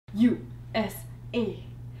USA,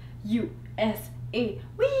 USA,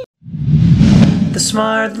 wee!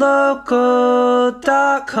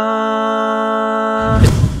 TheSmartLocal.com.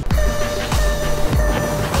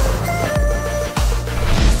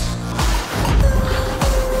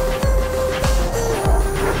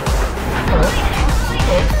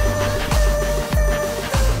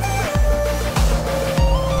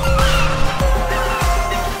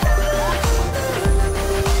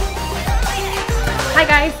 Hi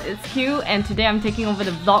guys, it's Q and today I'm taking over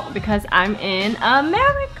the vlog because I'm in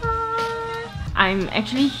America. I'm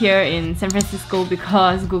actually here in San Francisco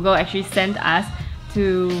because Google actually sent us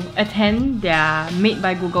to attend their Made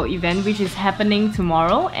by Google event, which is happening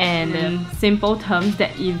tomorrow. And in simple terms,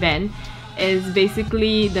 that event is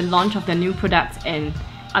basically the launch of the new products and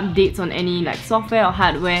updates on any like software or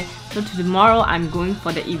hardware. So tomorrow I'm going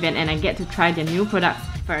for the event and I get to try their new products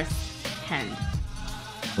first hand.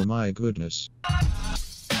 Oh my goodness.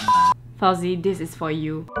 Fauzi, this is for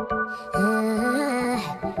you.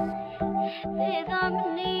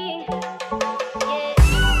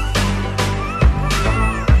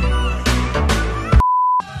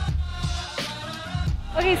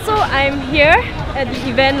 Okay, so I'm here at the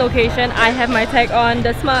event location. I have my tag on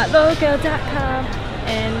TheSmartLocal.com,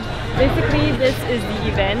 and basically this is the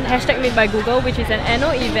event, hashtag Made by Google, which is an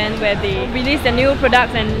annual event where they release their new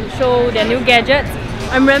products and show their new gadgets.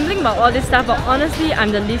 I'm rambling about all this stuff, but honestly,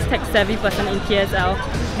 I'm the least tech-savvy person in TSL.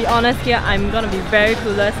 To be honest here, I'm gonna be very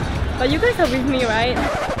clueless. But you guys are with me, right?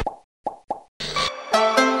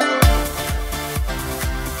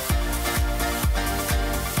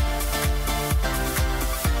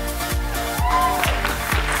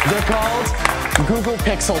 They're called Google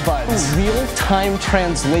Pixel Buds. Real-time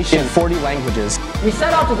translation in 40 languages. We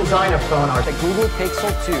set out to design a phone art that Google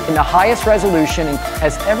Pixel 2 in the highest resolution and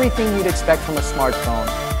has everything you'd expect from a smartphone,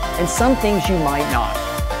 and some things you might not.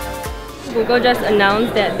 Google just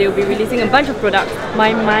announced that they'll be releasing a bunch of products.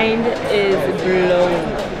 My mind is blown.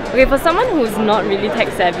 Okay, for someone who's not really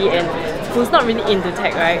tech-savvy and who's not really into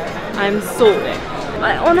tech, right? I'm sold.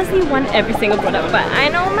 I honestly want every single product, but I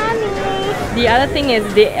know money. The other thing is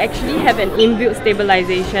they actually have an inbuilt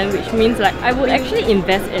stabilization, which means like I would actually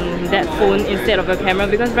invest in that phone instead of a camera,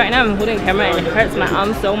 because right now I'm holding a camera and it hurts my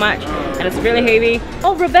arm so much and it's really heavy.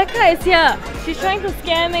 Oh, Rebecca is here! She's trying to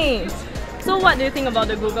scare me! So what do you think about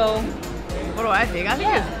the Google? What do I think? I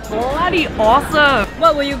think it's bloody awesome!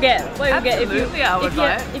 What will you get? What will you get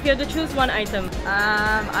if you had to choose one item?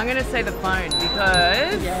 I'm gonna say the phone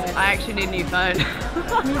because I actually need a new phone.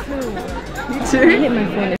 Me too. Me too? I hate my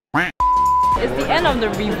phone. It's the end of the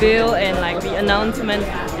reveal and like the announcement,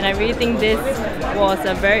 and I really think this was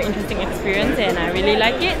a very interesting experience and I really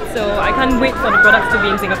like it, so I can't wait for the products to be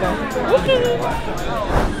in Singapore. Okay.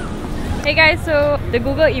 Hey guys, so the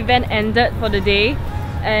Google event ended for the day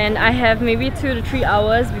and I have maybe 2 to 3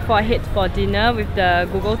 hours before I head for dinner with the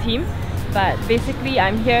Google team. But basically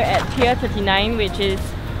I'm here at Pier 39, which is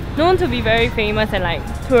known to be very famous and like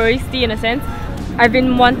touristy in a sense. I've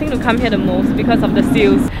been wanting to come here the most because of the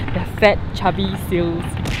seals, the fat chubby seals.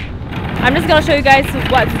 I'm just gonna show you guys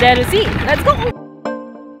what's there to see. Let's go!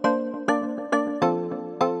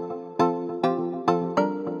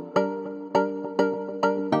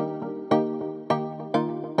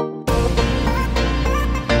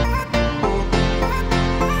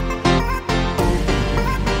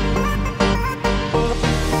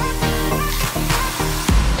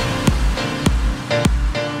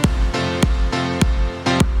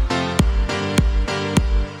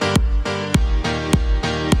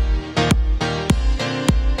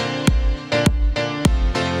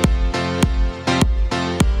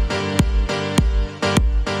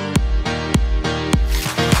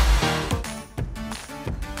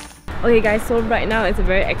 Okay guys, so right now it's a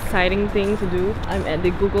very exciting thing to do. I'm at the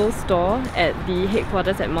Google store at the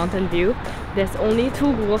headquarters at Mountain View. There's only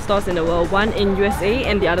 2 Google stores in the world, one in USA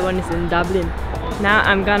and the other one is in Dublin. Now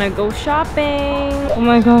I'm gonna go shopping. Oh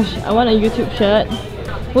my gosh, I want a YouTube shirt.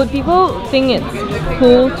 Would people think it's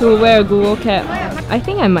cool to wear a Google cap? I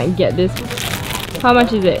think I might get this. How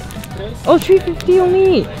much is it? Oh, $3.50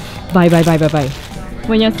 only! Buy.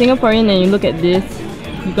 When you're Singaporean and you look at this,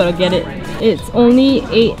 you gotta get it. It's only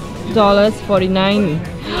 $8.49.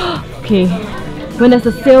 Okay, when there's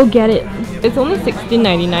a sale, get it. It's only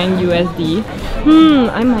 $16.99 USD.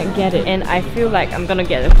 I might get it. And I feel like I'm gonna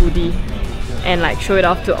get a hoodie and like show it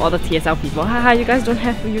off to all the TSL people. Haha, you guys don't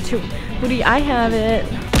have a YouTube hoodie, I have it.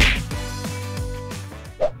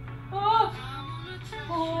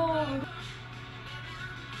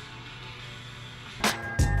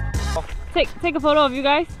 Take a photo of you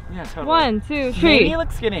guys. Yeah, totally. 1, 2, 3. Maybe you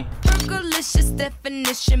look skinny. Delicious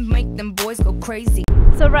definition make them boys go crazy.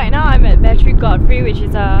 So right now I'm at Battery Godfrey, which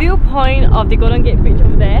is a viewpoint of the Golden Gate Bridge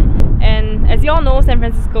over there. And as you all know, San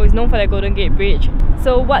Francisco is known for the Golden Gate Bridge.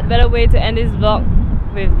 So what better way to end this vlog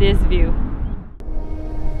with this view?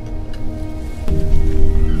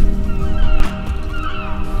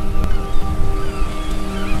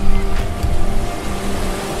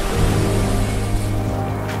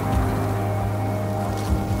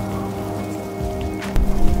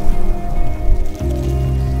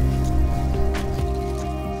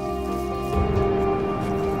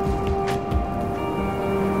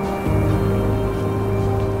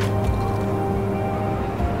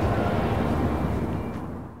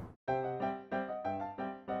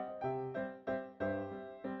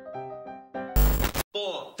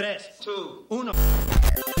 Four, tres, two, uno.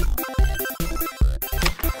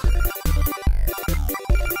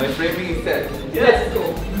 My framing is set. Yes,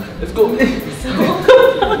 let's go.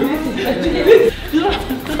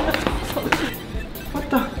 What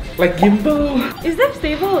the? Like gimbal. Is that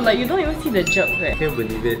stable? Like you don't even see the jerk there. I can't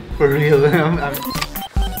believe it. For real.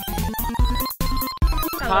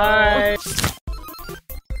 Hi.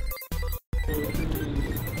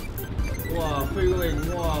 Wow, freeway.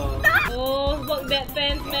 Wow. Oh, work that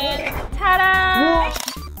fence, man. Ta-da!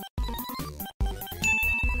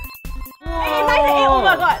 Hey, oh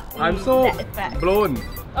my god! I'm so blown.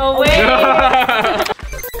 Oh wait!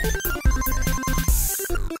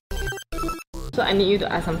 So I need you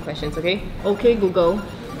to ask some questions, okay? Okay, Google.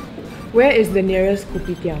 Where is the nearest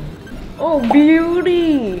kopitiam? Oh,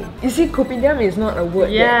 beauty! You see, kopitiam is not a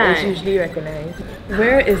word that is usually recognized.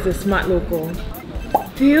 Where is the smart local?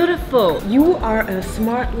 Beautiful! You are a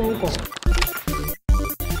smart local.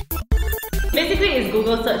 Basically, it's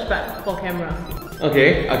Google search but for camera.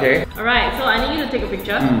 Okay. Alright, so I need you to take a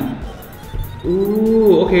picture.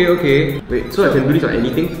 Ooh, okay. Wait, so I can do this on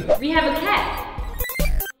anything? We have a cat.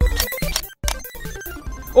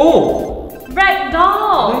 Oh!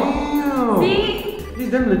 Ragdoll! Damn! See? This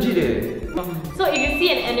is damn legit eh. So if you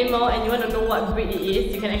see an animal and you want to know what breed it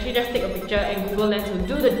is, you can actually just take a picture and Google Lens will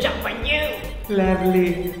do the job for you.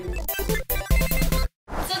 Lovely.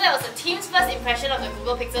 So that was the team's first impression of the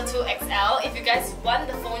Google Pixel 2 XL. If you guys want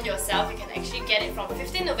the phone yourself, you can actually get it from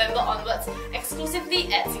 15 November onwards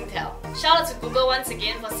exclusively at Singtel. Shout out to Google once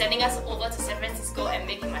again for sending us over to San Francisco and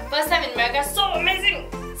making my first time in America so amazing!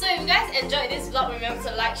 So if you guys enjoyed this vlog, remember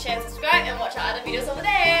to like, share, subscribe and watch our other videos over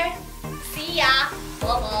there. See ya!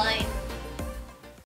 Bye bye!